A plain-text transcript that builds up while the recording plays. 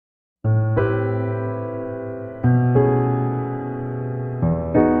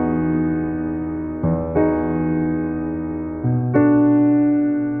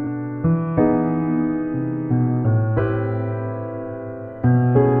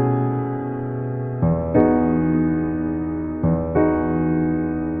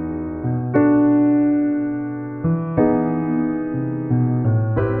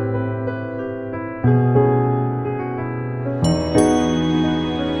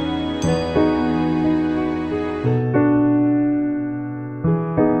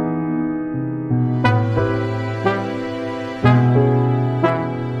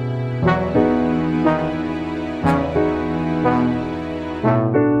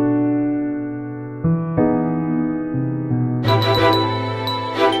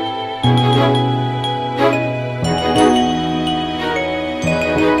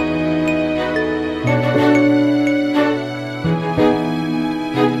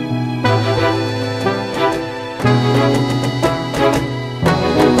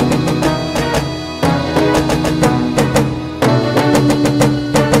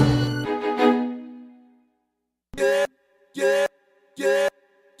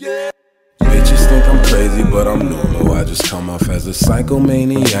but I'm normal. I just come off as a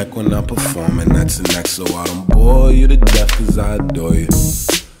psychomaniac when I'm performing. That's an X, so I don't bore you to death, cause I adore you.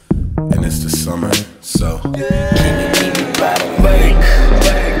 And it's the summer, so can you meet me by the lake,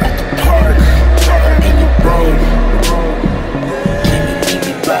 at the park, in your room? Can you meet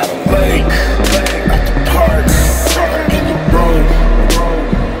me by the lake, at the park, in your room?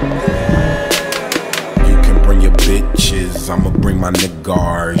 You can bring your bitches, I'ma bring my niggas.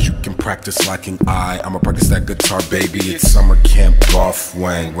 You can practice locking eye, I'ma practice that guitar, baby. It's summer camp, golf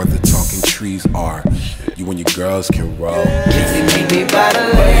wang, where the talking trees are. You and your girls can roll. Can you meet me by the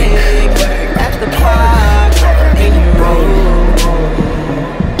lake, at the park, in your room?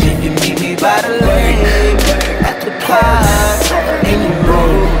 Can you meet me by the lake, at the park, in your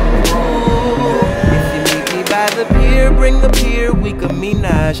room? If you meet me by the pier, bring the pier, we can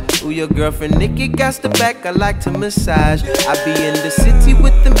menage. Ooh, your girlfriend Nikki got the back, I like to massage. I be in the city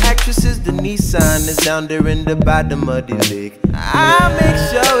with them actresses, the Nissan is down there in the bottom of the lake. I make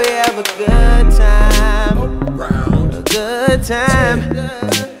sure we have a good time, a good time.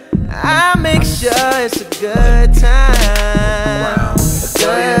 I make sure it's a good time, a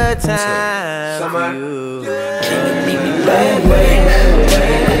good time for you. Can you meet me by the lake,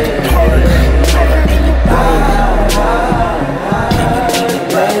 park, in your room? Can you meet me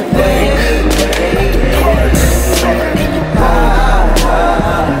by the lake, park, in your room?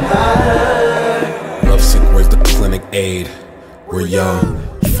 Lovesick, where's the clinic aid? We're young,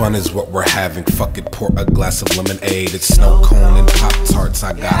 fun is what we're having. Fuck it, pour a glass of lemonade. It's snow cone and Pop-Tarts.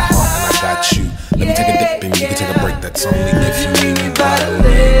 I got heart and I got you. Let me take a dip and you can take a break. That's only if you meet me by the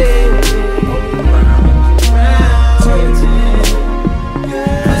lake. Cause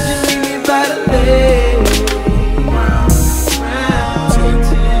you meet me by the lake.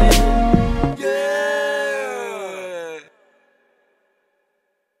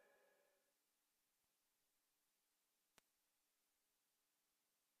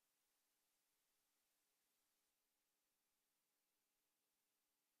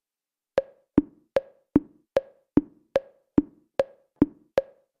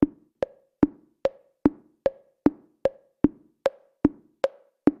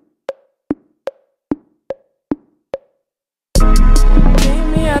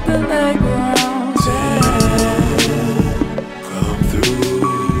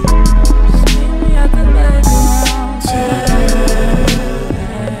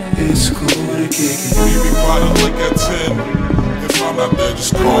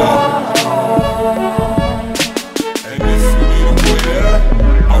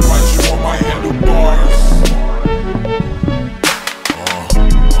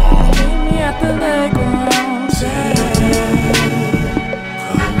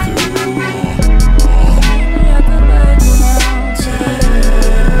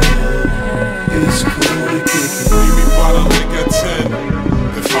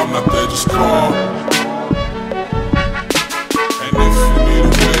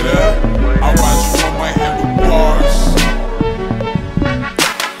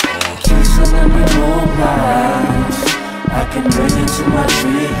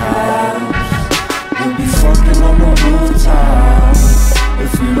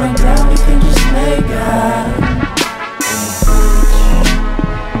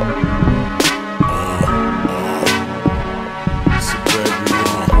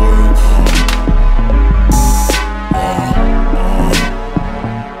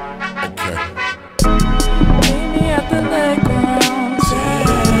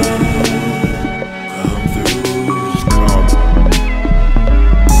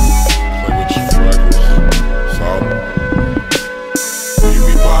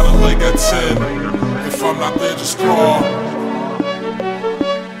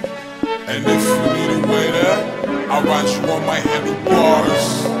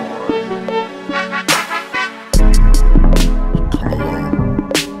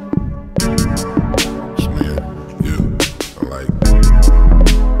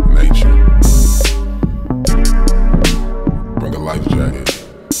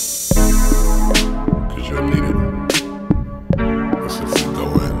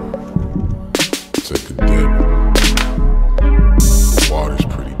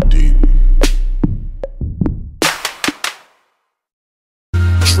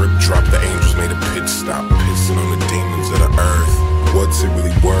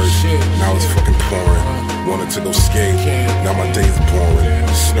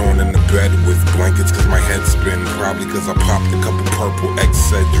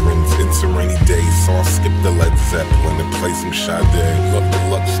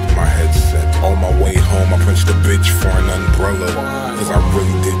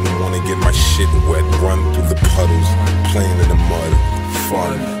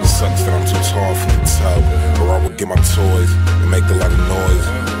 tall for the tub. Or I would get my toys and make a lot of noise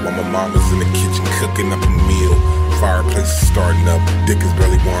while my mom was in the kitchen cooking up a meal. Fireplace is starting up, dick is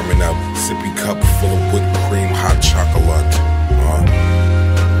barely warming up. Sippy cup full of whipped cream, hot chocolate.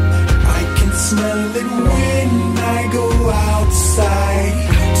 I can smell it when I go outside.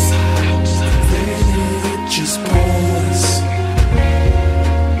 Then it just pours.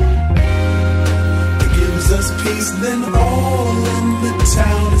 It gives us peace, then all in the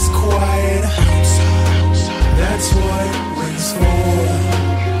town is quiet. That's what rain's for.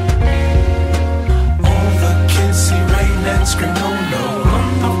 All the kids see rain and scream no no. Run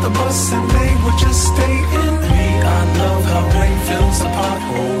off the bus and they would just stay in. Me, I love how rain fills the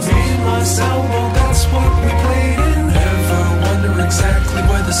potholes. Me and my sound, well that's what we played in. Never wonder exactly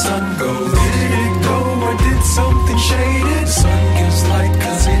where the sun goes. Did it go or did something shaded? The sun gives light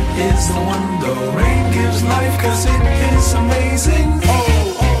cause it is the one though. Rain gives life cause it is amazing.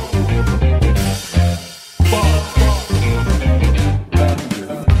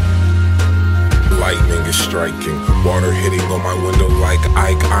 Lightning is striking, water hitting on my window like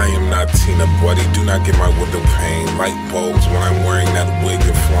Ike. I am not Tina, buddy, do not get my window pane. Light bulbs when I'm wearing that wig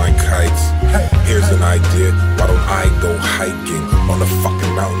and flying kites. Here's an idea, why don't I go hiking on the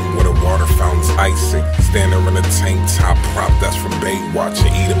fucking mountain where the water fountain's icing? Stand there in a tank top prop that's from Baywatch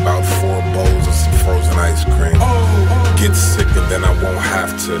and eat about 4 bowls of some frozen ice cream. Get sick and then I won't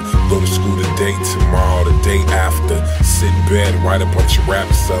have to go to school today, tomorrow, the day after. Sit in bed, write a bunch of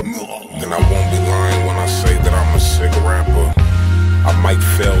raps up. Then I won't be lying when I say that I'm a sick rapper. I might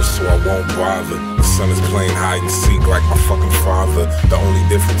fail so I won't bother. The sun is playing hide and seek like my fucking father. The only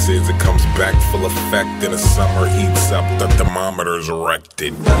difference is it comes back full effect. In the summer heats up, the thermometer's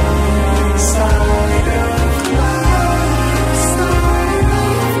erected.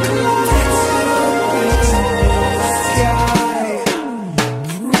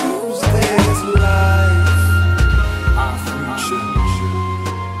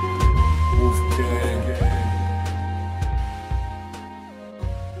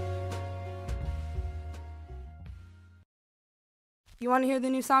 You want to hear the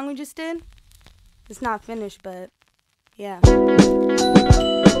new song we just did? It's not finished, but yeah.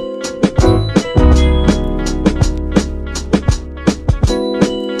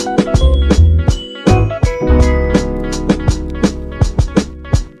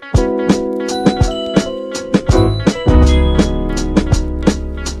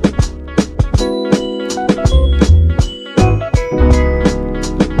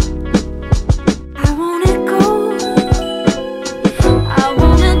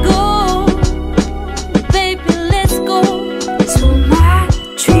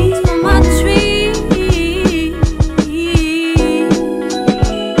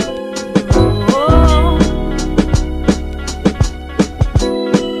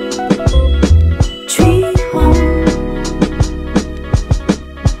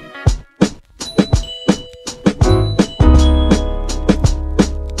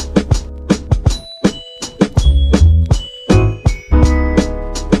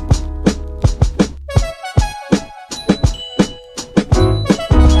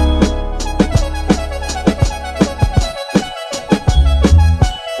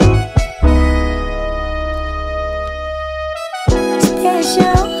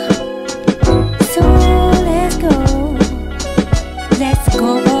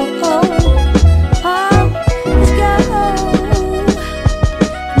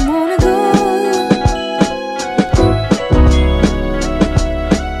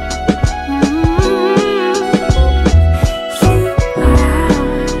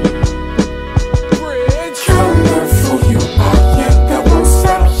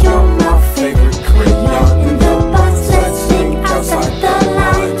 The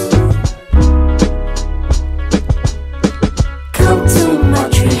line.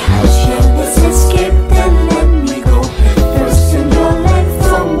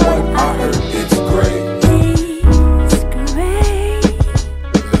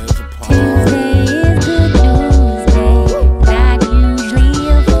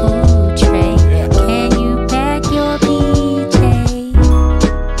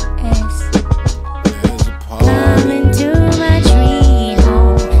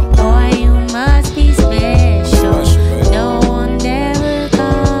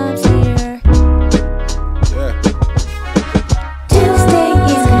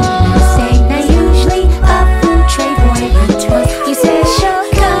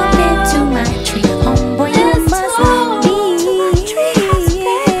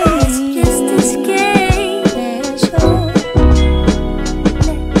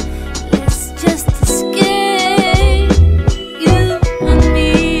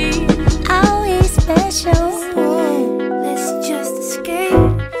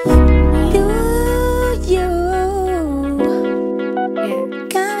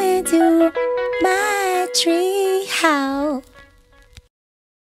 to my tree house.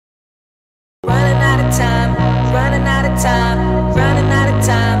 Running out of time, running out of time, running out of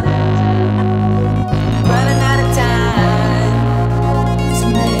time, running out of time to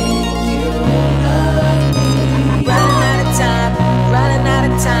make you love me. Running out of time, running out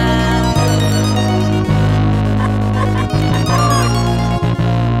of time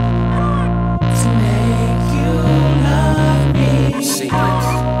to make you love me. Secrets.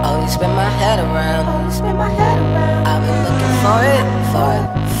 Always spin my head around. Always spin my head around. I've been looking for it, for it,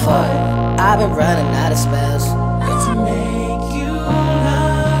 for it. I've been running out of spells to make you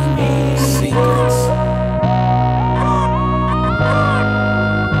love me. Secrets.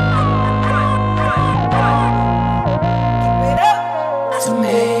 To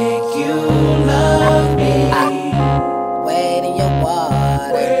make you love me. I wade in your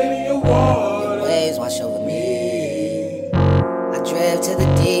water. Your waves wash over me. I drift to the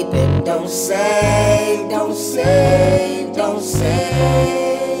deep end. Don't say, don't say, don't say.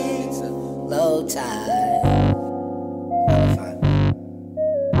 Low tide.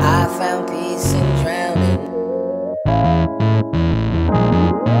 I found peace in drowning.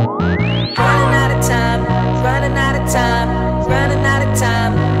 Running out of time, running out of time, running out of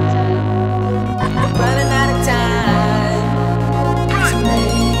time, running out of time to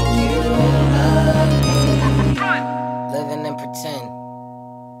make you love me. Living and pretend.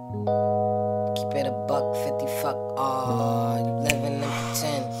 Keep it $150, fuck all. You living and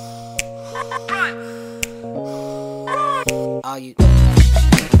pretend. Are you?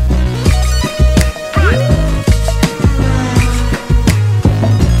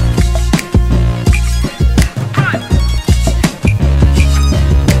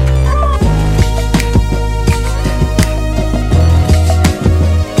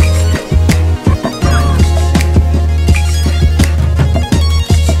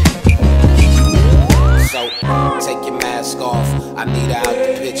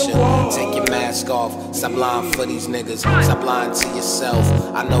 Stop lying for these niggas, stop lying to yourself.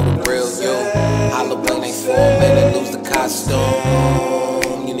 I know the real you. Halloween ain't for a minute, lose the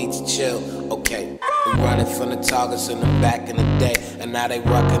costume. You need to chill, okay. We running from the targets in the back in the day, and now they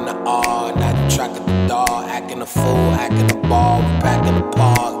rockin' the R. Now they tracking the dog, acting a fool, acting the ball, we packing the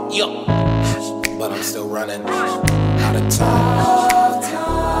park. Yo, but I'm still running out of time.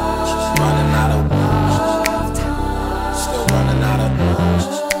 Running out of time. Still running out of time.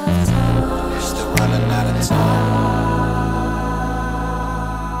 Running out of time.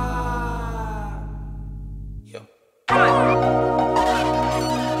 Yo.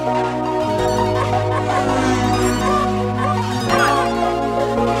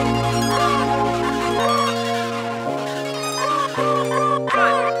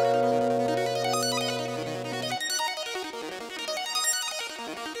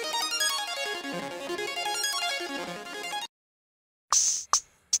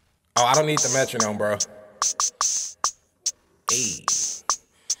 Oh, I don't need the metronome, bro.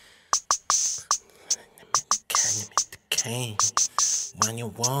 Hey. When you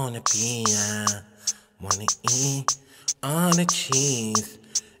wanna be, wanna eat all the cheese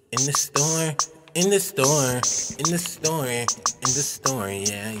in the store, in the store, in the store, in the store,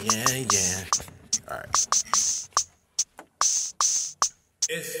 yeah, yeah, yeah. Alright.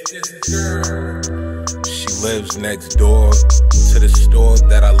 It's this girl. She lives next door to the store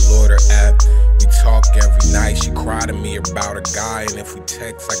that I lure her at. We talk every night, she cry to me about a guy, and if we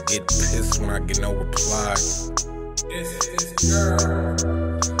text, I get pissed when I get no reply. It's this girl.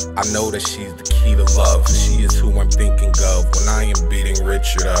 I know that she's the key to love. She is who I'm thinking of when I am beating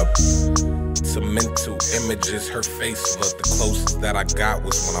Richard up. It's a mental images, her face look. The closest that I got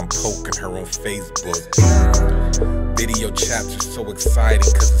was when I'm poking her on Facebook. Video chats are so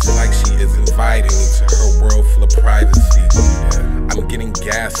exciting, cause it's like she is inviting me to her world full of privacy. I'm getting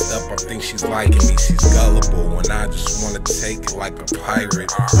gassed up, I think she's liking me. She's gullible and I just wanna take it like a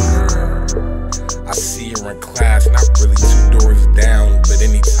pirate. I see her in class, not really 2 doors down, but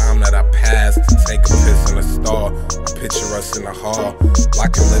anytime that I pass to take a piss in a stall, I picture us in the hall,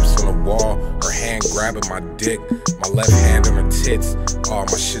 locking lips on the wall, her hand grabbing my dick, my left hand on her tits. Oh,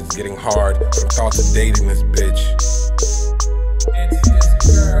 my shit's getting hard from thoughts of dating this bitch. It's this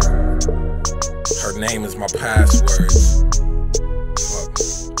girl. Her name is my password. Fuck.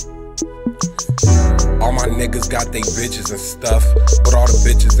 All my niggas got they bitches and stuff, but all the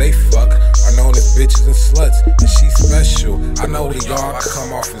bitches they fuck are I know there's bitches and sluts, and she's special. I know to y'all I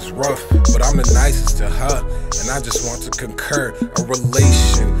come off as rough, but I'm the nicest to her, and I just want to concur a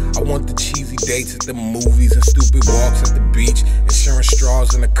relation. I want the cheesy dates at the movies and stupid walks at the beach and sharing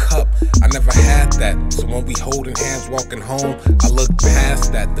straws in a cup. I never had that, so when we holding hands walking home, I look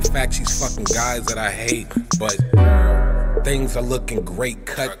past that. The fact she's fucking guys that I hate, but things are looking great.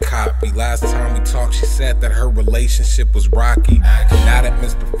 Cut copy. Last time we talked, she said that her relationship was rocky. Now that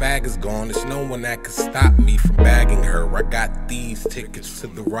Mr. Fag is gone, there's no one that could stop me from bagging her. I got these tickets to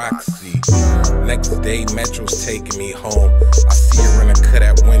the Roxy. Next day, Metro's taking me home. I see her in a cut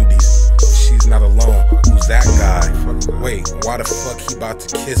at Wendy's. She's not alone. Who's that guy? Wait, why the fuck he about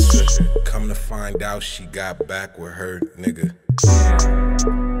to kiss her? Come to find out, she got back with her nigga.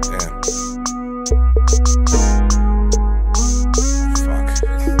 Damn.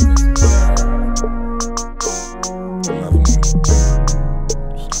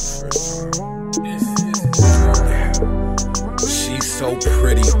 So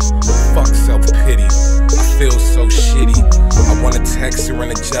pretty, fuck self-pity. I feel so shitty. I wanna text her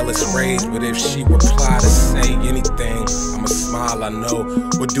in a jealous rage, but if she reply to say anything, I'ma smile, I know.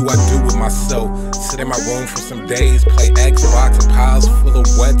 What do I do with myself? Sit in my room for some days, play Xbox and piles full of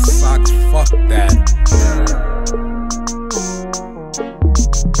wet socks, fuck that.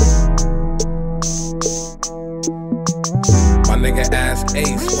 My nigga asked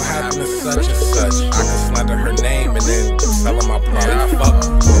Ace, what happened to such and such? I could slander her name and then tell him I probably fuck.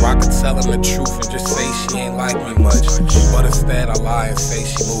 Or I could tell him the truth and just say she ain't like me much. But instead I lie and say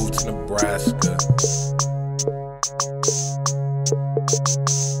she moved to Nebraska.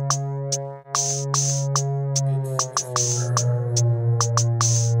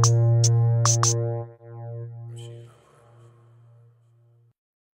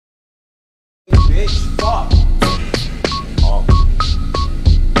 Bitch, fuck.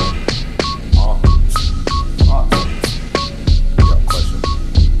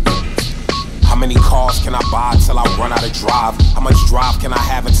 How many cars can I buy till I run out of drive? How much drive can I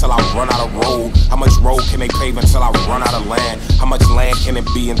have until I run out of road? How much road can they pave until I run out of land? How much land can it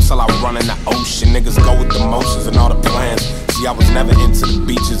be until I run in the ocean? Niggas go with the motions and all the plans. See, I was never into the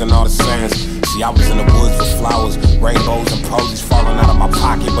beaches and all the sands. See, I was in the woods with flowers, rainbows and posies falling out of my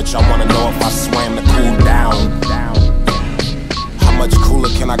pocket. But y'all wanna know if I swam to cool down. How much cooler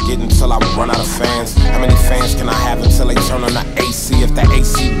can I get until I run out of fans? How many fans can I have until they turn on the AC? If the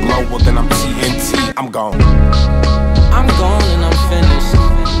AC blow, well then I'm TNT, I'm gone. I'm gone and I'm finished,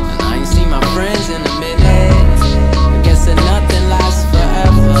 and I ain't seen my friends in a minute. I guess that nothing lasts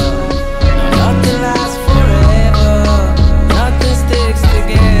forever. No, nothing lasts forever. Nothing sticks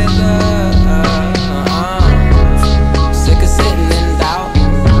together. Sick of sitting in doubt.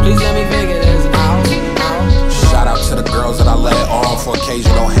 Please let me figure this out. Shout out to the girls that I let on for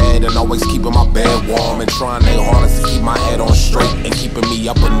occasional head and always keeping my bed warm and trying their hardest to keep my head on straight and keeping me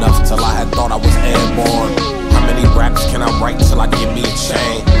up enough till I had thought I was airborne. How many raps can I write till I get me a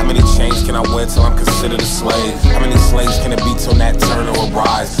chain? How many chains can I wear till I'm considered a slave? How many slaves can it be till Nat Turner will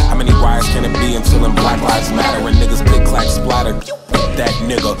rise? How many riots can it be until them Black Lives Matter and niggas click clack splatter? That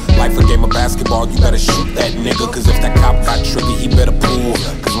nigga, life a game of basketball, you better shoot that nigga. Cause if that cop got triggered, he better pull.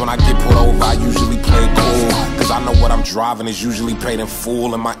 Cause when I get pulled over, I usually play cool. Cause I know what I'm driving is usually paid in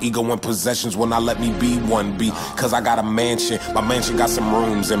full. And my ego and possessions will not let me be one B. Cause I got a mansion, my mansion got some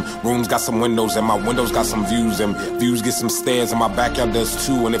rooms, and rooms got some windows, and my windows got some views, and views get some stairs, and my backyard does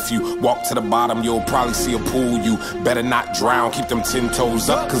too. And if you walk to the bottom, you'll probably see a pool. You better not drown, keep them 10 toes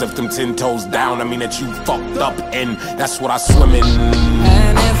up. Cause if them 10 toes down, I mean that you fucked up, and that's what I swim in.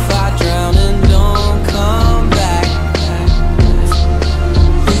 And if I drown and don't come back,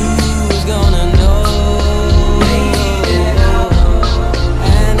 who's gonna know?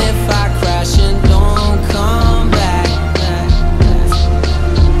 And if I crash and don't come back,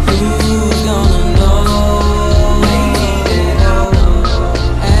 who's gonna know?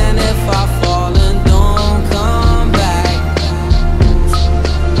 And if I fall and don't come back,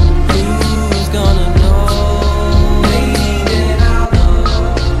 who's gonna know?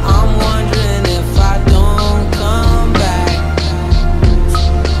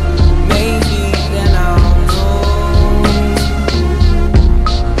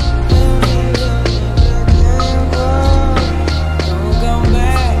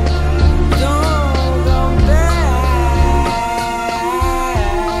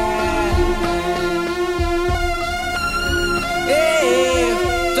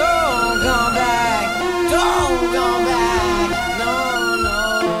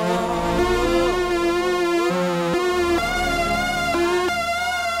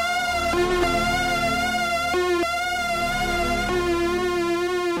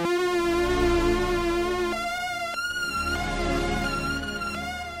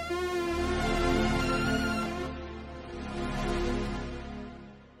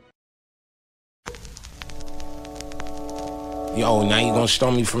 Yo, now you gonna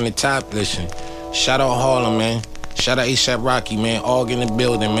storm me from the top? Listen, shout out Harlem, man. Shout out ASAP Rocky, man. All in the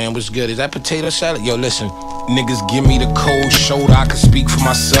building, man. What's good? Is that potato salad? Yo, listen. Niggas give me the cold shoulder, I can speak for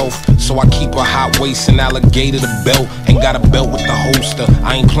myself. So I keep a hot waist and alligator the belt. Ain't got a belt with the holster.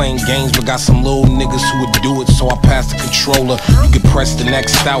 I ain't playing games, but got some little niggas who would do it. So I pass the controller. You can press the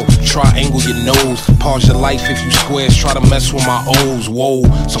next out, triangle your nose. Pause your life if you squares, try to mess with my O's. Whoa,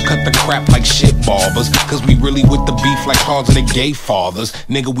 so cut the crap like shit barbers. Cause we really with the beef like cars of the gay fathers.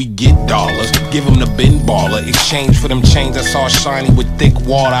 Nigga, we get dollars, give them the bin baller. Exchange for them chains that's all shiny with thick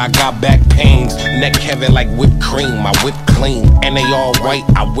water. I got back pains, neck heavy like whipped cream, I whip clean. And they all white,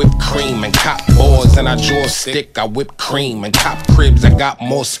 I whip cream. And cop boards and I draw a stick, I whip cream. And cop cribs, I got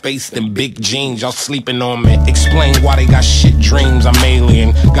more space than big jeans. Y'all sleeping on me, explain why they got shit dreams. I'm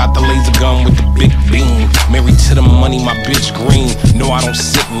alien, got the laser gun with the big beam. Married to the money, my bitch green. No, I don't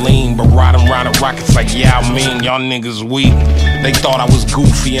sit lean, but riding around the rockets like yeah, I mean, y'all niggas weak. They thought I was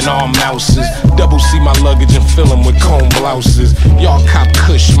goofy and all mouses. Double C my luggage and fill them with comb blouses. Y'all cop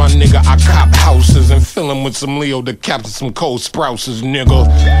kush, my nigga, I cop houses. And fill them with some Leo to capture some cold sprouses, nigga.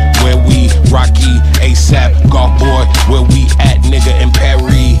 Where we, Rocky, ASAP, golf boy, where we at, nigga, in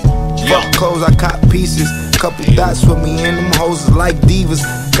Paris. Fuck clothes, I cop pieces. Couple dots with me and them hoes like divas.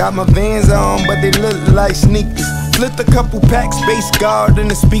 Got my Vans on, but they look like sneakers. Flipped a couple packs, bass guard in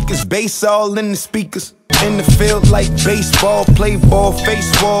the speakers. Bass all in the speakers. In the field like baseball, play ball,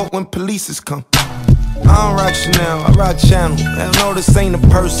 face wall when polices come. I don't rock Chanel, I rock Channel. Hell no, this ain't a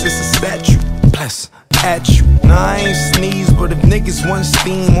purse, it's a statue. Bless at you. Nah, I ain't sneeze, but if niggas want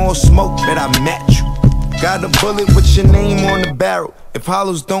steam or smoke, bet I match you. Got a bullet with your name on the barrel. If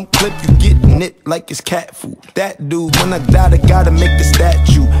hollows don't clip, you get nipped like it's cat food. That dude, when I die, I gotta make the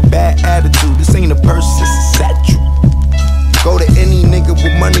statue. Bad attitude, this ain't a purse, it's a statue. Go to any nigga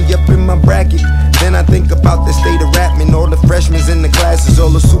with money up in my bracket. Then I think about the state of rapping. All the freshmen in the classes, all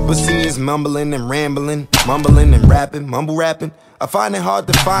the super seniors mumbling and rambling, mumbling and rapping, mumble rapping. I find it hard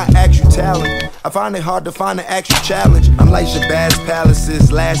to find actual talent. I find it hard to find an actual challenge. I'm like Shabazz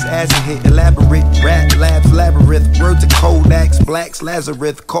Palaces, last acid hit, elaborate rap labs, labyrinth. Words of Kodaks, Blacks,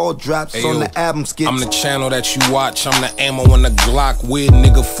 Lazarus, call drops on the album skits. I'm the channel that you watch, I'm the ammo in the Glock. Weird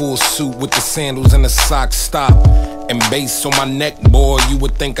nigga full suit with the sandals and the socks, stop. And bass on my neck, boy, you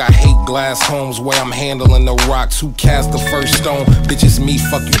would think I hate glass homes where I'm handling the rocks. Who cast the first stone? Bitch, it's me,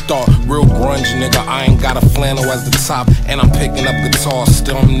 fuck you thought. Real grunge, nigga, I ain't got a flannel as the top. And I'm picking up guitar,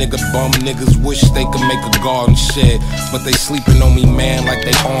 still nigga bum. Niggas wish they could make a garden shed, but they sleeping on me, man, like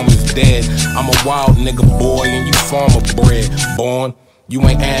they arm is dead. I'm a wild nigga, boy, and you farmer bred. Born, you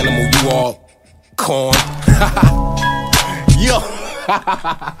ain't animal, you all corn. Yo.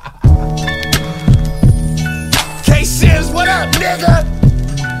 K-Sims, what up, nigga?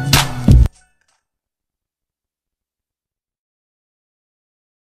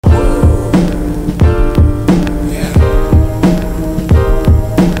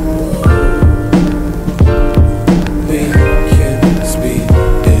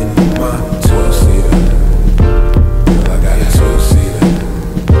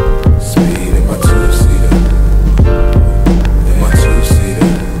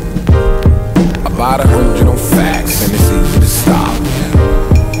 About 100 on facts, and it's easy to stop.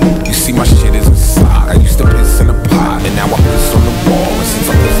 You see my shit is a sock. I used to piss in a pot, and now I piss on the wall. And since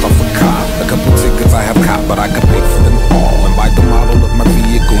I pissed off a cop, a couple tickets I have caught, but I can pay for them all. And by the model of my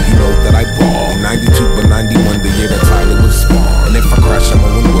vehicle, you know that I ball. 92 but 91, the year that Tyler was small. And if I crash, I'm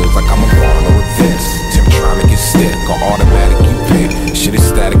on wheels like I'm a Vaughn or a Vince. Tim trying to get stick, or automatic you pick. Shit is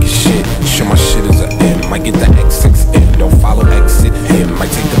static as shit. Sure my shit is a M. Might get the X6M. Don't follow exit him.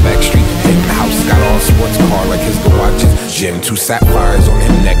 Might take the back street him. The house got all sports car like his garages. Jim, 2 sapphires on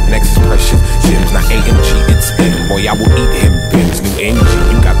him neck. Next is precious. Jim's not AMG, it's M. Boy, I will eat him. Ben's new engine.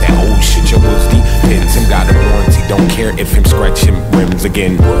 You got that old shit. Your wheels depends. Him got a warranty. Don't care if him scratch him rims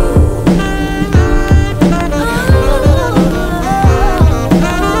again.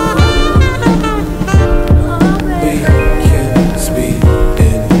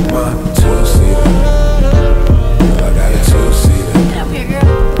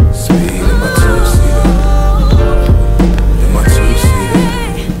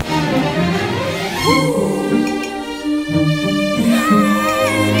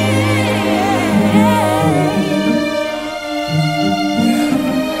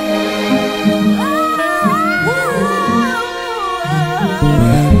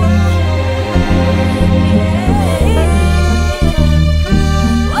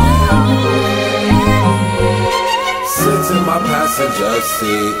 Passenger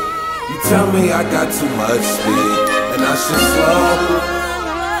seat. You tell me I got too much speed, and I should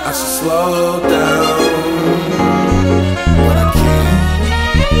slow down. But I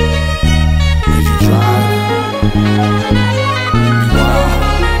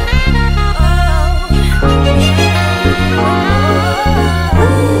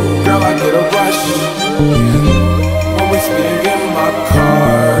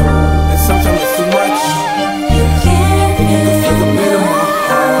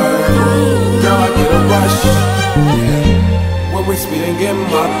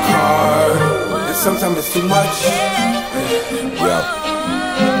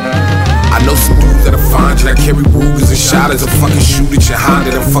I carry Rugers and shotters. I fucking shoot at your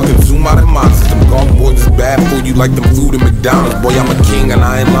Honda, then fucking zoom out at monsters. Them golf boys is bad for you like them food at McDonald's. Boy, I'm a king and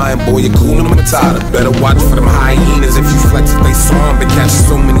I ain't lying, boy, you're cool and I'm tired. Better watch for them hyenas if you flex if they saw them. They catching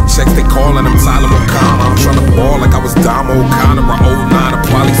so many checks, they calling them Tyler O'Connor. I'm trying to ball like I was Domo O'Connor or 09 or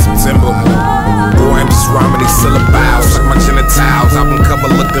probably September. Boy, I'm just rhyming these syllables, like my genitals. Album cover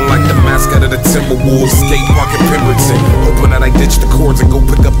looking like the mascot of the Timberwolves. Skate park in Pemberton, hoping that I ditch the chords and go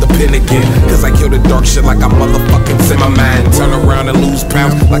pick up the pen again. Cause I kill the dark shit like I'm motherfucking Zimmerman. Turn around and lose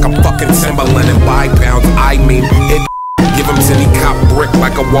pounds like I'm fucking Timberland and buy pounds. I mean it. Give him to any cop brick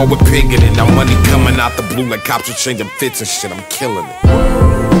like a wall with pig in it. Now money coming out the blue like cops are changing fits and shit. I'm killing it.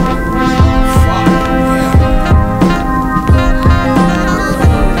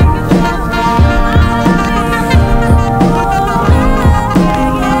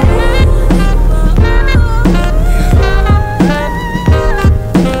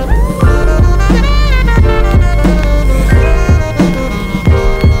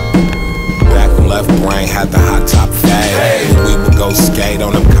 Had the hot top fade, hey. We would go skate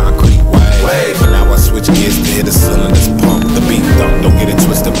on them concrete waves. But now I switch gears to hit the cylinders pump. The beat thump, don't get it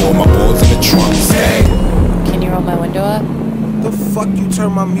twisted, boy, my balls in the trunk. Hey. Can you roll my window up? The fuck you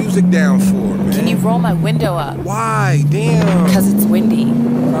turn my music down for, man? Can you roll my window up? Why? Damn. Because it's windy.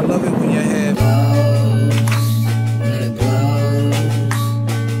 I love it when your head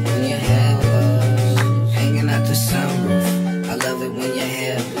hanging out the sunroof. I love it when your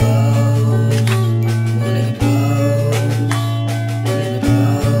hair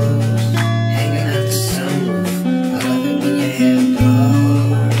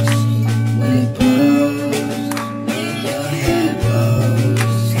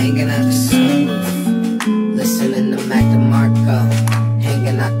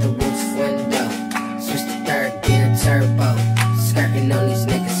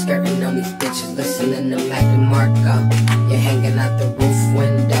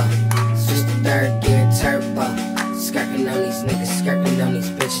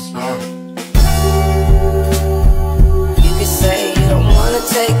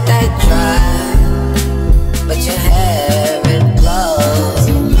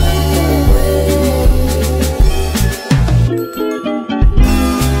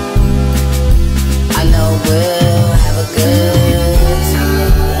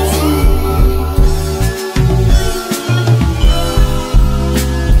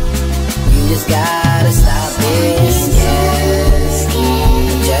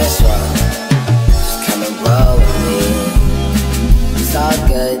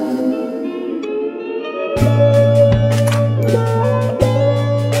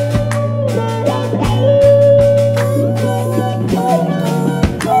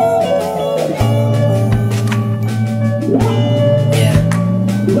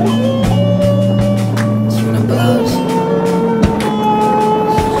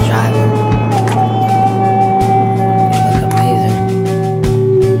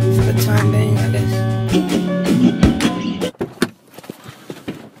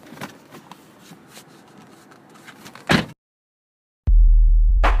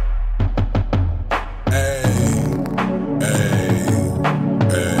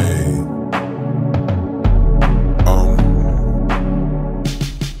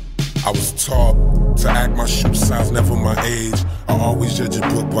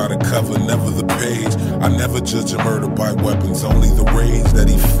judge a murder by weapons, only the rage that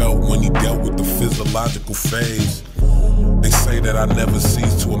he felt when he dealt with the physiological phase. They say that I never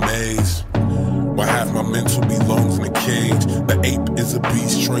cease to amaze. Why half my mental belongs in a cage? The ape is a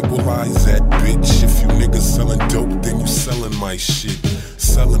beast, tranquilize that bitch. If you niggas selling dope, then you selling my shit,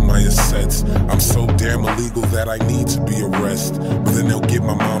 selling my assets. I'm so damn illegal that I need to be arrested. But then they'll get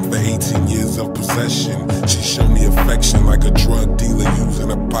my mom for 18 years of possession. She showed me affection like a drug dealer using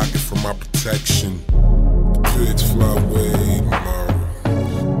her pocket for my protection. Pigs fly away tomorrow,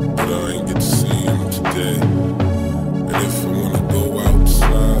 but I ain't get to see him today. And if I wanna go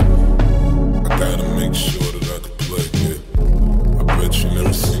outside, I gotta make sure that I can play it. I bet you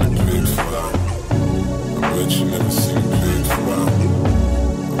never seen a pig fly. I bet you never seen a pig fly.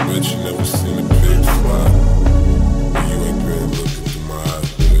 I bet you never seen a pig fly. And you ain't been looking through my eyes,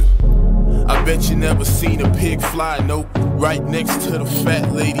 boy. I bet you never seen a pig fly, nope. Right next to the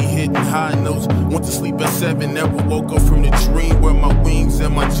fat lady hitting high notes. Went to sleep at 7, never woke up from the dream. Wear my wings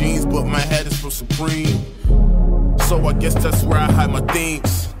and my jeans, but my hat is from Supreme. So I guess that's where I hide my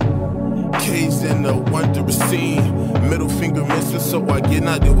things. caged in a wondrous scene. Middle finger missing, so I get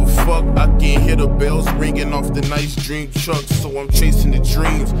not give a fuck. I can hear the bells ringing off the nice dream truck, so I'm chasing the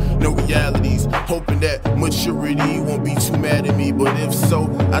dreams, no realities, hoping that maturity won't be too mad at me. But if so,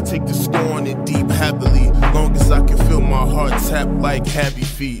 I take the scorn and deep happily, long as I can feel my heart tap like happy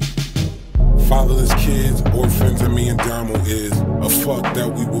feet. Fatherless kids, orphans, and me and Domo is a fuck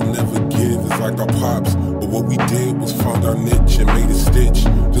that we will never give. It's like our pops, but what we did was found our niche and made a stitch,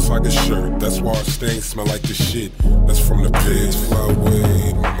 just like a shirt. That's why our stains smell like the shit that's from the pigs. Fly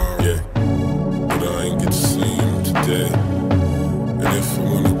away tomorrow, yeah, but I ain't get to see him today. And if I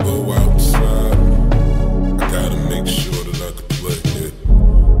wanna go outside, I gotta make sure that I can play it.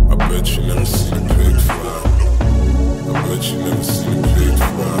 I bet you never seen a pig fly. I bet you never seen a pig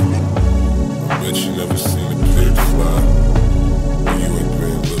fly. I bet you never seen a pig fly. But you ain't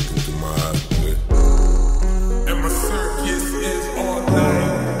been looking through my eyes, yeah. And my circus is all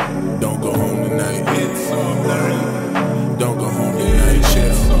night. Don't go home tonight. It's all night. Don't go home tonight.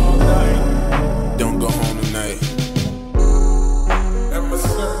 It's all night. Don't go home tonight. And my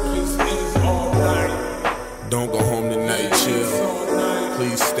circus is all night. Don't go home tonight. It's Chill. all night.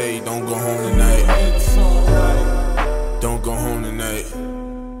 Please stay. Don't go home tonight. It's all night. Don't go home tonight.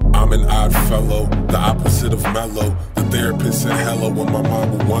 I'm an odd fellow, the opposite of mellow. The therapist said hello when my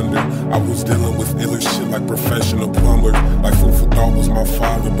mom would wonder. I was dealing with iller shit like professional plumbers. Like food for thought was my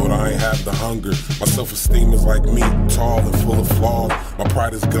father, but I ain't have the hunger. My self-esteem is like me, tall and full of flaws. My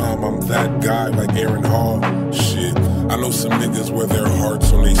pride is gone, I'm that guy like Aaron Hall. Shit, I know some niggas wear their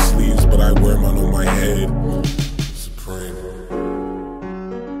hearts on their sleeves, but I wear mine on my head. Supreme.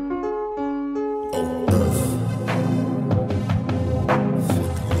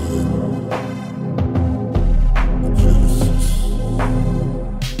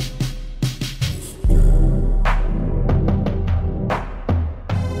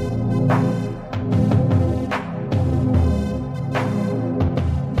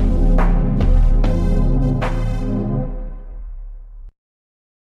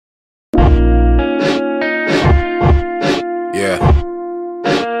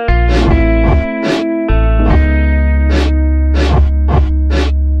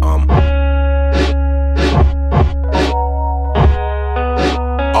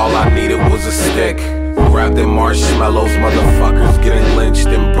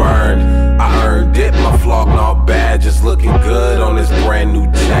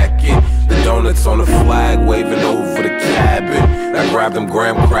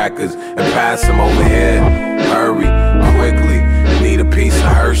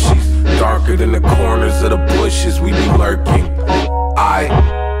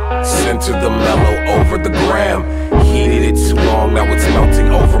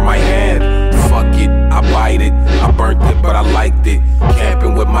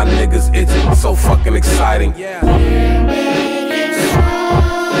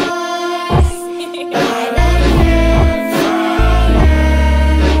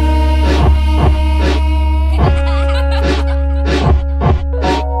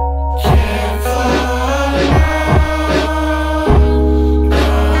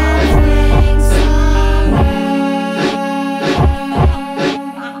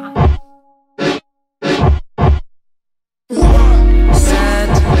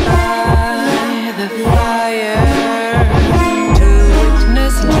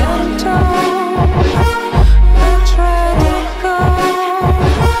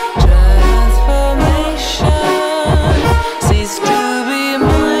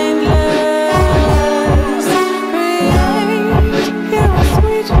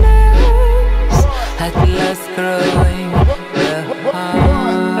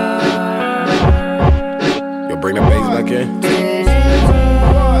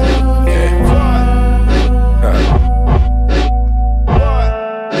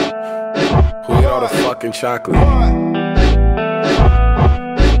 Chocolate.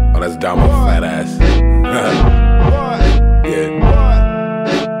 Oh, that's Domo fat ass. Yeah.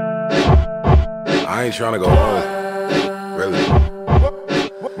 I ain't trying to go home. Really.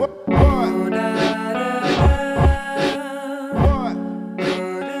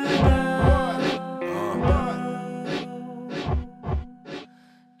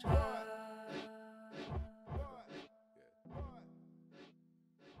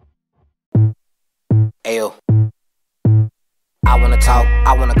 Ayo. I wanna talk,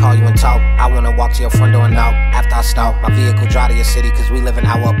 I wanna call you and talk. I wanna walk to your front door and knock. After I stalk, my vehicle drive to your city, cause we live an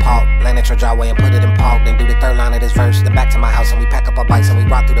hour apart. Land at your driveway and put it in park. Then do the third line of this verse. Then back to my house and we pack up our bikes and we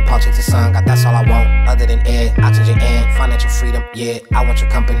ride through the park, chase the sun. God, that's all I want, other than air, oxygen and financial freedom. Yeah, I want your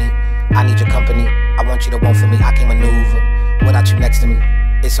company, I need your company. I want you to want for me, I can maneuver without you next to me.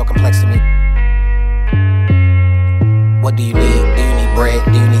 It's so complex to me. What do you need? Do you need bread?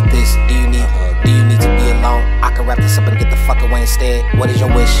 Do you need this? Do you need to be alone? I can wrap this up and get the fuck away instead. What is your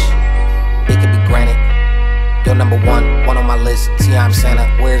wish? It can be granted. You're number one on my list. See, I'm Santa.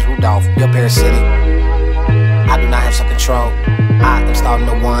 Where's Rudolph? You're parasitic. I do not have self-control. I am starting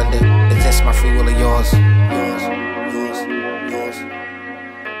to wonder. Is this my free will or yours? Yours.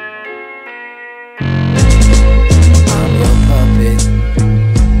 I'm your puppet.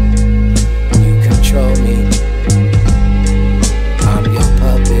 You control me. I'm your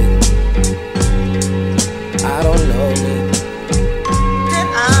puppet. I don't know me. Did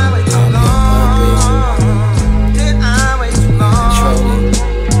I wait too long? Did I wait too long? Control me.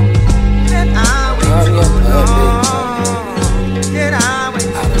 Did I wait I'm too your puppet. long? Did I wait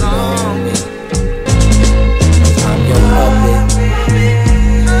I too don't know long? me. I'm your puppet.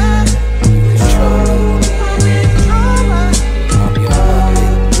 You control me. I'm your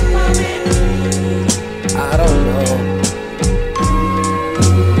puppet. I don't know.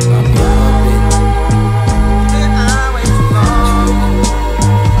 I'm your puppet. Did I wait too long?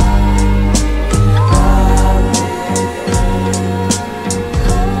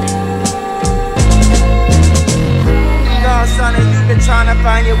 No, son, and you've been trying to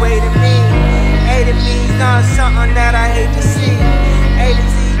find your way to me. A to B's not something that I hate to see. A to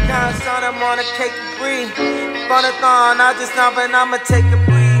Z, kind of son, I'm gonna take a breathe. Funathon, I just know, but I'ma take a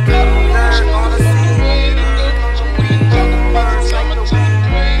breathe. Learn on the scene. First, like the weed.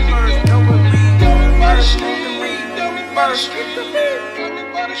 First, know what read. First, get the read. First, get the read.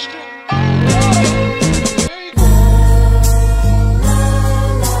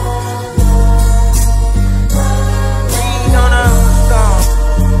 Read on a song.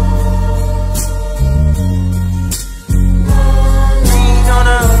 Read on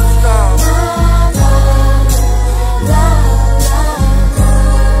a song.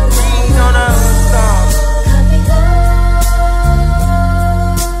 Read on a song.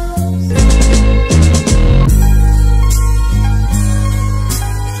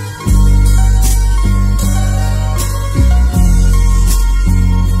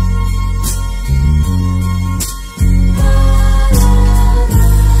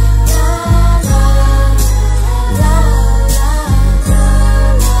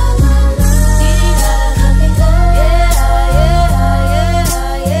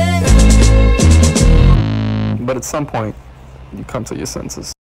 But at some point, you come to your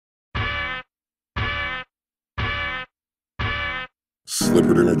senses. Slip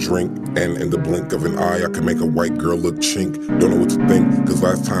it in a drink, and in the blink of an eye, I can make a white girl look chink. Don't know what to think, cause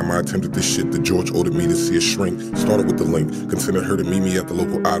last time I attempted this shit, the George ordered me to see a shrink. Started with the link, considered her to meet me at the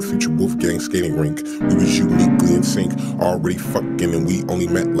local Odd Future Wolfgang skating rink. We was uniquely in sync, already fucking, and we only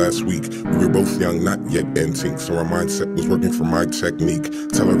met last week. We were both young, not yet antique, so our mindset was working for my technique.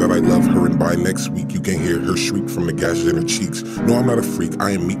 Tell her that I love her, and by next week, you can hear her shriek from the gashes in her cheeks. No, I'm not a freak,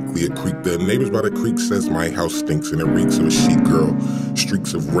 I am meekly a creep. The neighbors by the creek says my house stinks, and it reeks of a chic girl.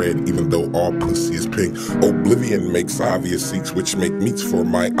 Streaks of red, even though all pussy is pink. Oblivion makes obvious seeks, which make meats for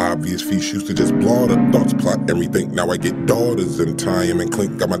my obvious feast. Used to just blot up thoughts, plot everything. Now I get daughters and tie 'em and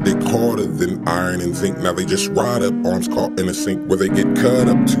clink. Got my dick harder than iron and zinc. Now they just ride up, arms caught in a sink, where they get cut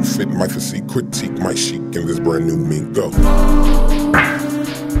up to fit my physique. Critique my chic in this brand new mink. Go.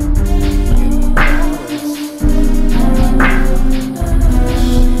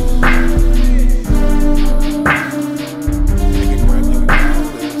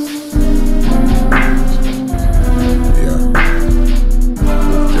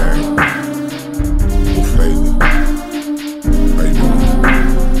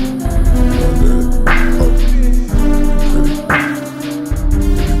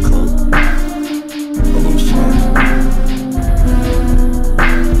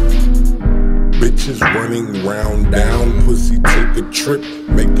 Trip,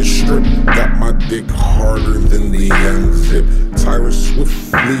 make a strip, got my dick harder than the unzip. Tyra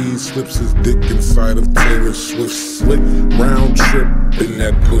swiftly slips his dick inside of Taylor Swift's slick. Round trip in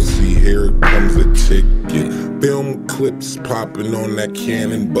that pussy, here comes a ticket. Film clips popping on that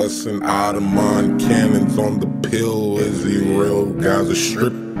cannon, busting Ottoman cannons on the pill. Is he real? Guys are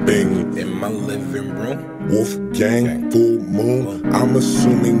stripping in my living room. Wolfgang, full moon, I'm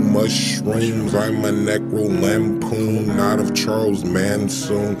assuming mushrooms. I'm a necro lampoon, not of Charles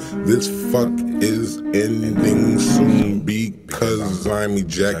Manson. This fuck is ending soon because I'm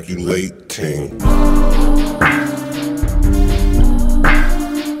ejaculating.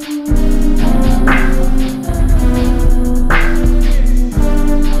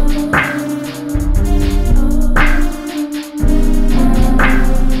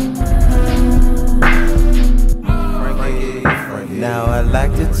 Now I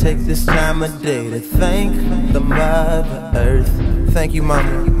like to this time of day to thank the Mother Earth. Thank you,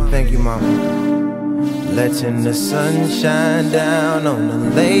 mama. Thank you, mama. Letting the sun shine down on the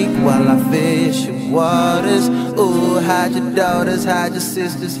lake while I fish your waters. Ooh, hide your daughters, hide your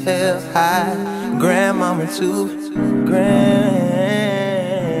sisters, hell hide grandmama too,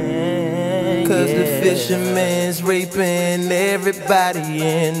 cause the fisherman's raping everybody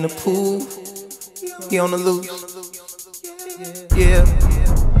in the pool. He on the loose, yeah.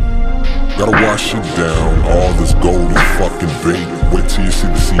 Gotta wash it down, all this gold is fucking bait. Wait till you see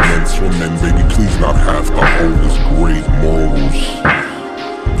the cement swimming, baby, please not have to hold this great morals.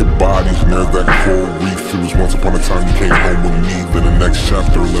 Your body's near that coral reef. It was once upon a time you came home with me, then the next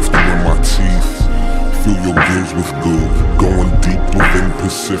chapter left you in my teeth. Fill your gills with goo, going deep within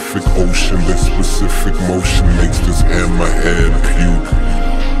Pacific Ocean. This specific motion makes this hammerhead puke.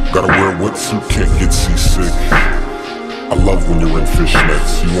 Gotta wear a wetsuit, can't get seasick. I love when you're in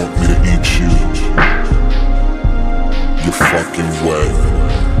fishnets, you want me to eat you. You're fucking wet.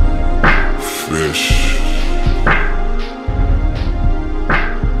 Fish.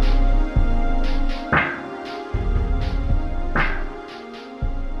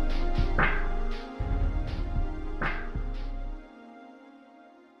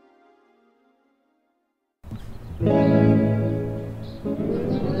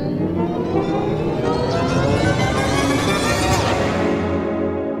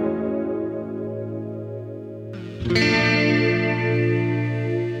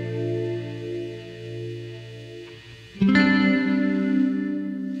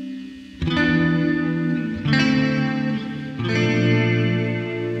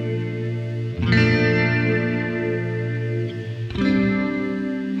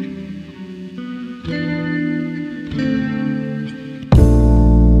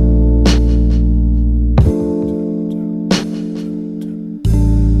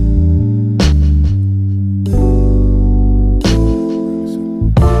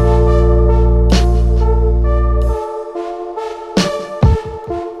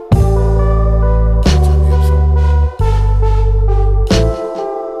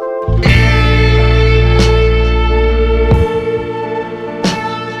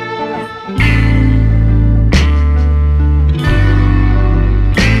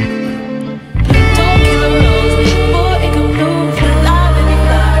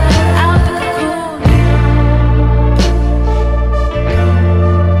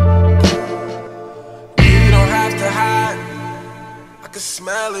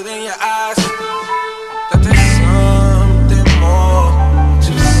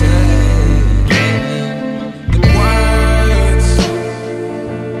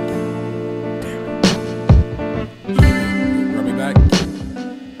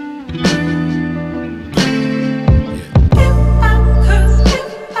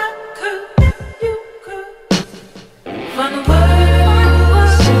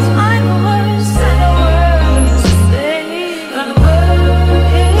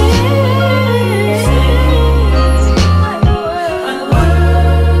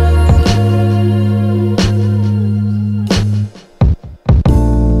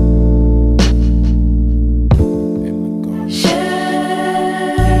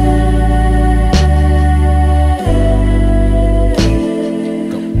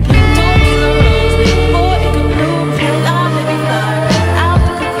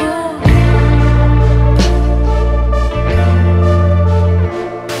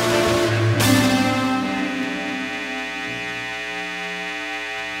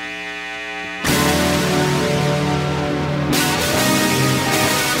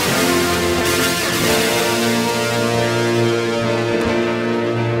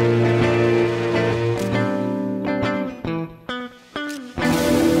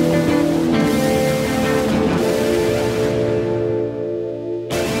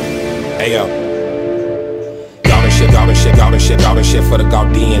 Shit for the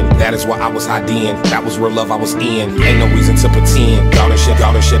Gaudian, that is why I was hiding. That was real love I was in, ain't no reason to pretend. Garden shit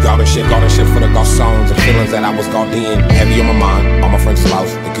for the Gausons and feelings that I was Gaudian. Heavy on my mind, all my friends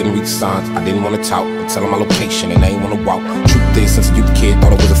lost, they couldn't read the signs. I didn't wanna talk, but tell them my location and they ain't wanna walk. Truth is, since a youth kid,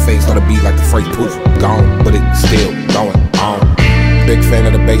 thought it was a phase, thought it'd be like the phrase poof, gone, but it's still going on. Big fan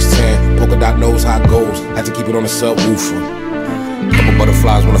of the bass 10, polka dot knows how it goes, had to keep it on the subwoofer. Couple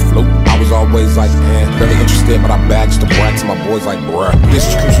butterflies wanna float. I was always like, barely interested, but I bagged the brag to my boys like, bruh. This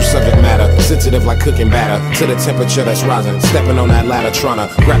is crucial subject matter, sensitive like cooking batter. To the temperature that's rising, stepping on that ladder,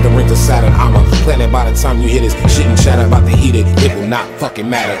 tryna grab the rings of Saturn. I'm a planet by the time you hit this shit and chatter about the heat it will not fucking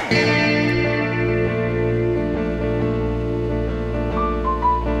matter.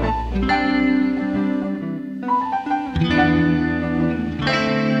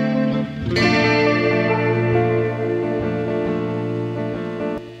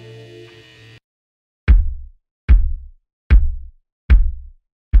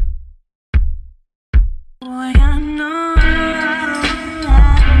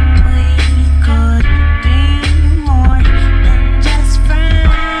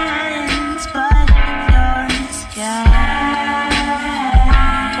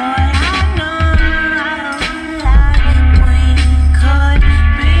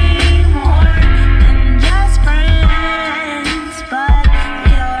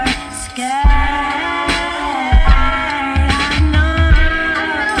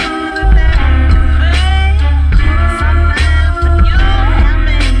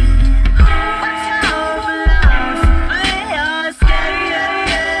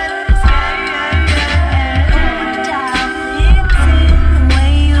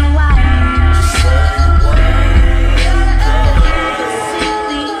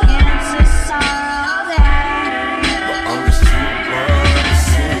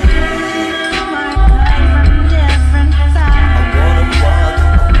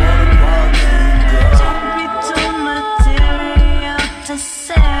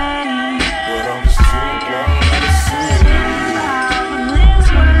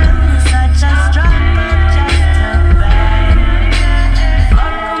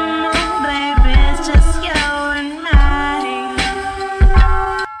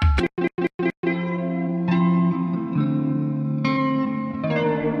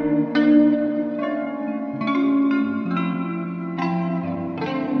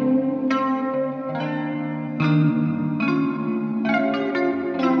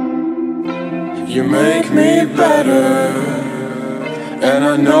 You make me better, and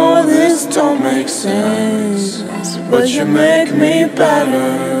I know this don't make sense, but you make me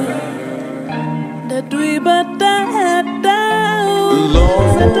better.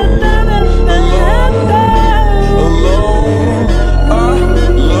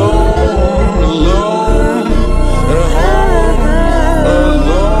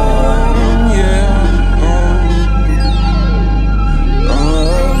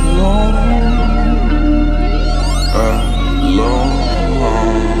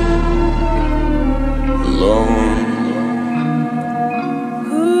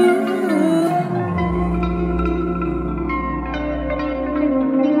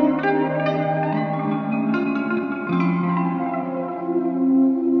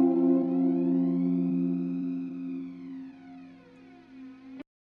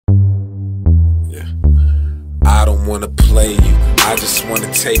 I just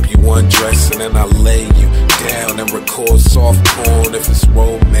wanna tape you undress and then I lay you down and record soft porn. If it's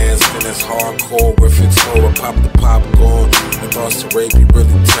romance, then it's hardcore. If it's horror, pop the popcorn. The thoughts to rape you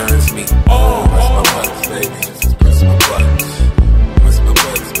really turns me on. Press my buttons, baby. Just press my buttons. Press my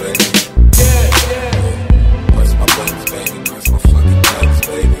buttons, baby. Press my buttons, baby. Press my fucking buttons,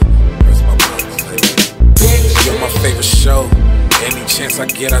 baby. Press my buttons, baby. You're my favorite show. Any chance I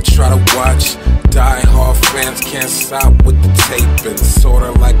get, I try to watch. Die hard fans can't stop with the taping. Sorta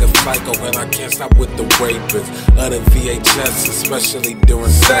like a psycho, and I can't stop with the raping. Other VHS, especially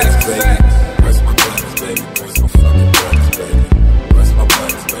during sex, baby. Press my buttons, baby. Press my fucking buttons, baby. Press my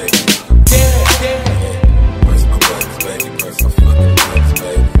buttons, baby. Press my buttons, baby. Press my fucking buttons,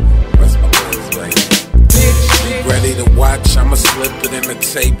 baby. Press my buttons, baby. Ready to watch? I'ma slip it in the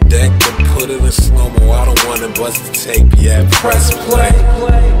tape deck and put it in slow-mo. I don't wanna bust the tape yet. Press play.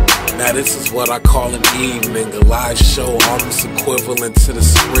 Now this is what I call an evening, a live show almost equivalent to the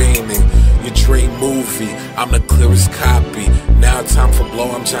screening. Your dream movie, I'm the clearest copy. Now time for blow,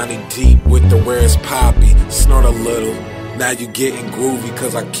 I'm Johnny Deep with the rarest poppy. Snort a little, now you getting groovy,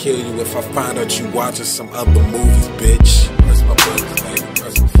 cause I kill you if I find out you watching some other movies, bitch. Press my buttons, baby,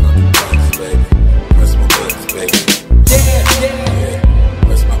 press my fucking buttons, baby. Press my buttons, baby. Yeah.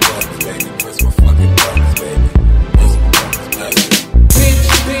 Press my buttons, baby, press my fucking buttons, baby. Press my buttons, baby. Bitch.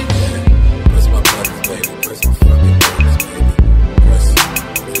 Press my buttons, baby. Press my fucking buttons, baby. Press.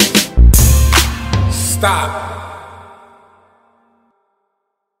 Stop.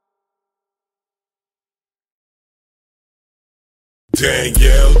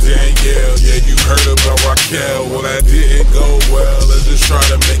 Danielle, yeah, you heard about Raquel. Well, that didn't go well. Let's just try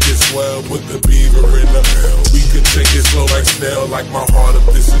to make it swell. Put the beaver in the hell. We could take it slow like Snell, like my heart if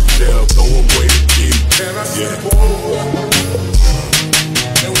this is jail. Throw away the key. Can I see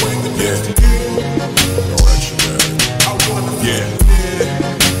and wait the best to you? Alright, you man. I wanna yeah.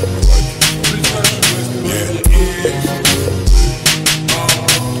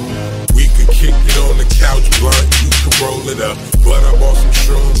 We could kick it on the couch blunt. You could roll it up. But I bought some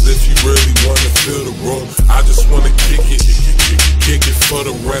shrooms if you really wanna fill the room. I just wanna kick it for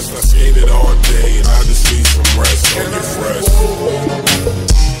the rest. I skated all day and I just need some rest. So get fresh.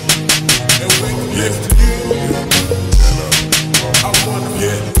 Yeah. I wanna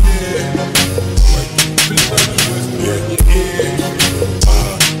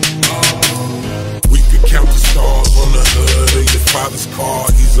we could count the stars on the hood of your father's car.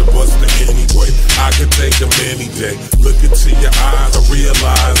 He's a buster anyway. I could take him any day. Look into your eyes, I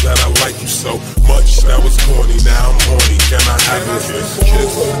realize that I like you so much. That was corny, now I'm horny. Can I have a kiss?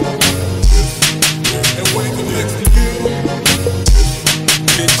 And wake up next to you.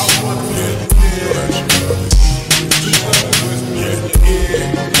 Bitch, I wanna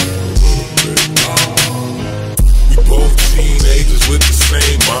we both teenagers with the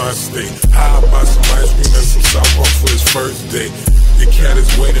same mind state. How about some ice cream and some South Park for his first date? The cat is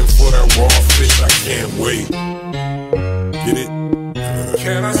waiting for that raw fish, I can't wait. Get it?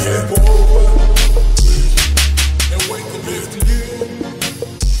 Can I slip over and wake up next to you?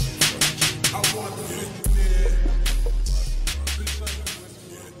 I want to hit the bed.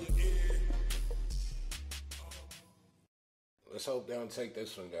 Let's hope they don't take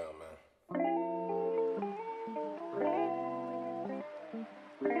this one down, man.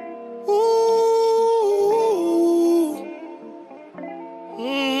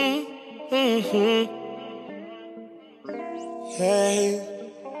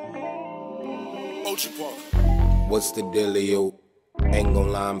 What's the dealio? Ain't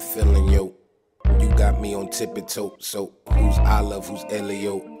gon' lie, I'm feeling yo. You got me on tippy toe, so who's I love, who's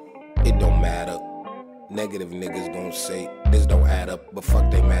Elio? It don't matter. Negative niggas gon' say this don't add up, but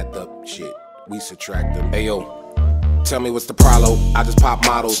fuck they math up. Shit, we subtract them. Ayo. Tell me what's the problem? I just pop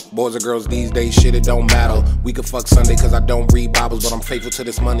models. Boys or girls these days, shit, it don't matter. We could fuck Sunday cause I don't read Bibles, but I'm faithful to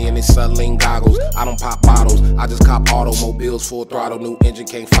this money and it's subtling goggles. I don't pop bottles, I just cop automobiles, full throttle. New engine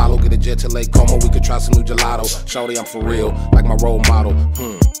can't follow, get a jet to Lake Como, we could try some new gelato. Shorty, I'm for real, like my role model.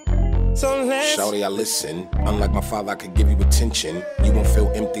 Shorty, I listen. Unlike my father, I could give you attention. You won't feel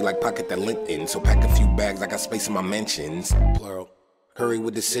empty like pocket that LinkedIn. So pack a few bags, I got space in my mentions. Plural. Hurry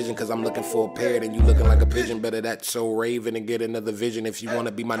with decision, cause I'm looking for a parrot and you looking like a pigeon. Better that so raven and get another vision if you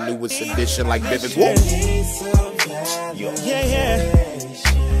wanna be my newest edition like Vivid. Whoa. Yeah.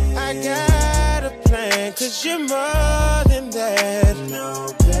 I got a plan, cause you're more than that. No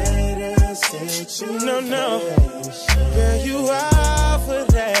better situation. No. Girl, you are for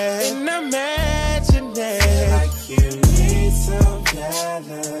that. And imagine that. Like you need some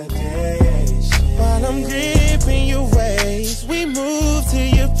validation. While I'm gripping your waist, we move to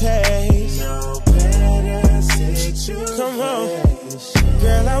your pace. No better situation. Come on,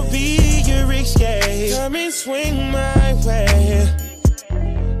 girl, I'll be your escape. Come and swing my way.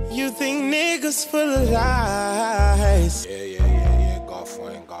 You think niggas full of lies? Yeah. Golf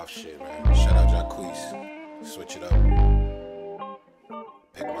wing, golf shit, man. Shout out Jacquees. Switch it up.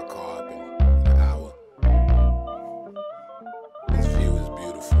 Pick my car up in an hour. This view is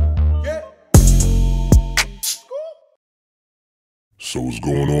beautiful. Yeah. So what's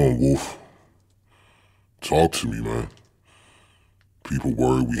going on, Wolf? Talk to me, man. People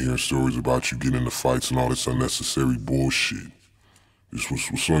worry we hear stories about you getting into fights and all this unnecessary bullshit.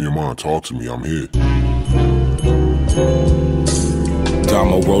 Just what's on your mind? Talk to me, I'm here.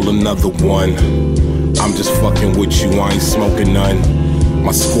 Domo, roll another one. I'm just fucking with you, I ain't smoking none.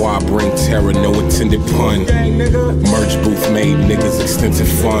 My squad bring terror, no intended pun. Merch booth made niggas extensive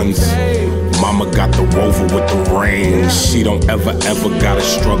funds. Mama got the Rover with the range. She don't ever gotta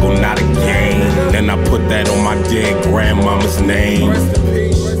struggle, not again. Then I put that on my dead grandmama's name.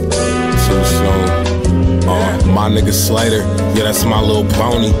 Too soon. My nigga Slater, yeah, that's my little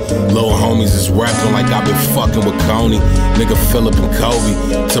pony. Little homies is rapping like I've been fucking with Coney. Nigga Phillip and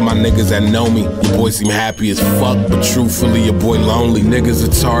Kobe. To my niggas that know me, your boy seem happy as fuck, but truthfully your boy lonely. Niggas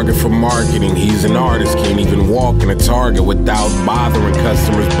a target for marketing, he's an artist. Can't even walk in a Target without bothering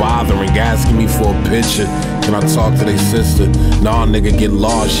customers, asking me for a picture. Can I talk to their sister? Nah, nigga, get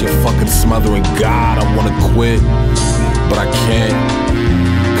lost, shit fucking smothering. God, I wanna quit, but I can't,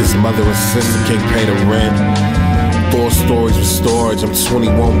 cause mother and sister can't pay the rent. 4 stories with storage, I'm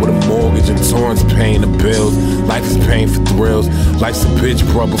 21 with a mortgage and Torrance paying the bills. Life is paying for thrills. Life's a bitch,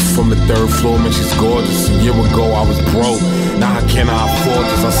 brother, from the 3rd floor, man, she's gorgeous. A year ago I was broke, now I cannot afford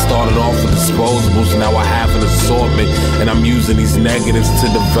this. I started off with disposables, now I have an assortment, and I'm using these negatives to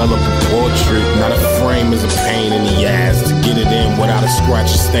develop a portrait. Now the frame is a pain in the ass to get it in without a scratch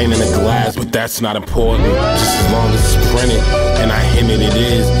or stain in the glass, but that's not important, just as long as it's printed, and I hint it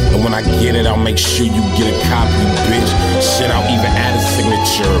is, and when I get it, I'll make sure you get a copy, bitch. Shit, I'll even add a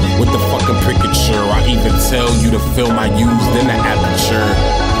signature with the fucking picture. I even tell you the film I used in the aperture.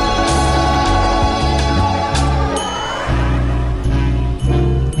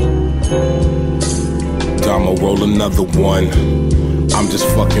 Domo, roll another one. I'm just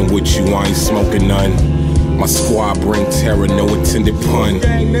fucking with you, I ain't smoking none. My squad bring terror, no intended pun.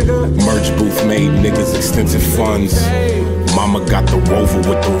 Merch booth made niggas extensive funds. Mama got the Rover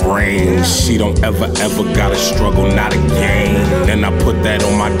with the range. She don't ever gotta struggle, not again. Then I put that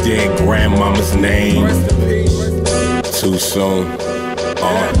on my dead grandmama's name. Too soon.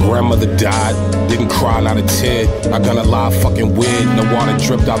 Grandmother died, didn't cry, not a tear. Not gonna lie, fucking weird, no water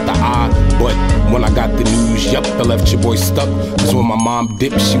dripped out the eye. But when I got the news, yup, I left your boy stuck. Cause when my mom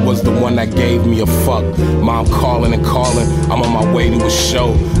dipped, she was the one that gave me a fuck. Mom calling and calling, I'm on my way to a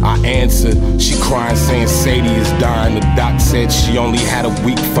show. I answered, she crying saying Sadie is dying. The doc said she only had a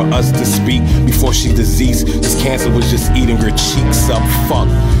week for us to speak before she deceased. This cancer was just eating her cheeks up, fuck.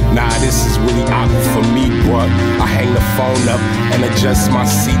 Nah, this is really awkward for me, bruh. I hang the phone up and adjust my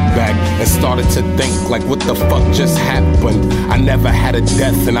seat back and started to think like what the fuck just happened. I never had a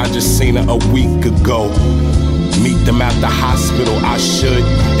death and I just seen her a week ago. Meet them at the hospital, I should.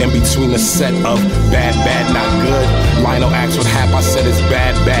 In between the set of bad, not good. Lionel asked what happened, I said it's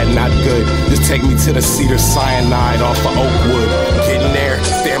bad, not good. Just take me to the Cedar Cyanide off of Oakwood. Getting there,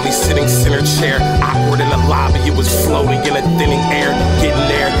 family sitting center chair. Awkward in the lobby, it was floating in a thinning air. Getting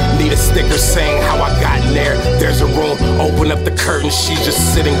there, need a sticker saying how I got in there. There's a room, open up the curtain, she's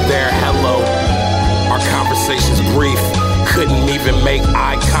just sitting there, hello. Our conversation's brief. Couldn't even make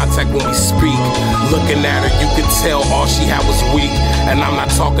eye contact when we speak. Looking at her, you could tell all she had was weak. And I'm not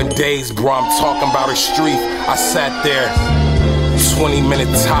talking days, bro, I'm talking about her streak. I sat there 20-minute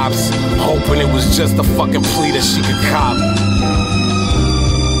tops, hoping it was just a fucking plea that she could cop.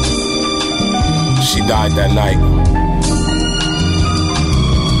 She died that night.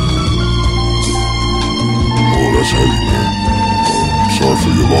 Oh, that's heavy, man. Sorry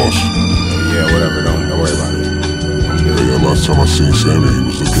for your loss. Yeah, whatever, don't worry about it. Yeah, last time I seen Sammy, he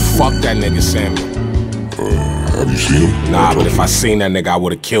was looking for Fuck that nigga Sammy. Have you seen him? Nah, but if I seen that nigga, I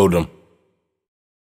would've killed him.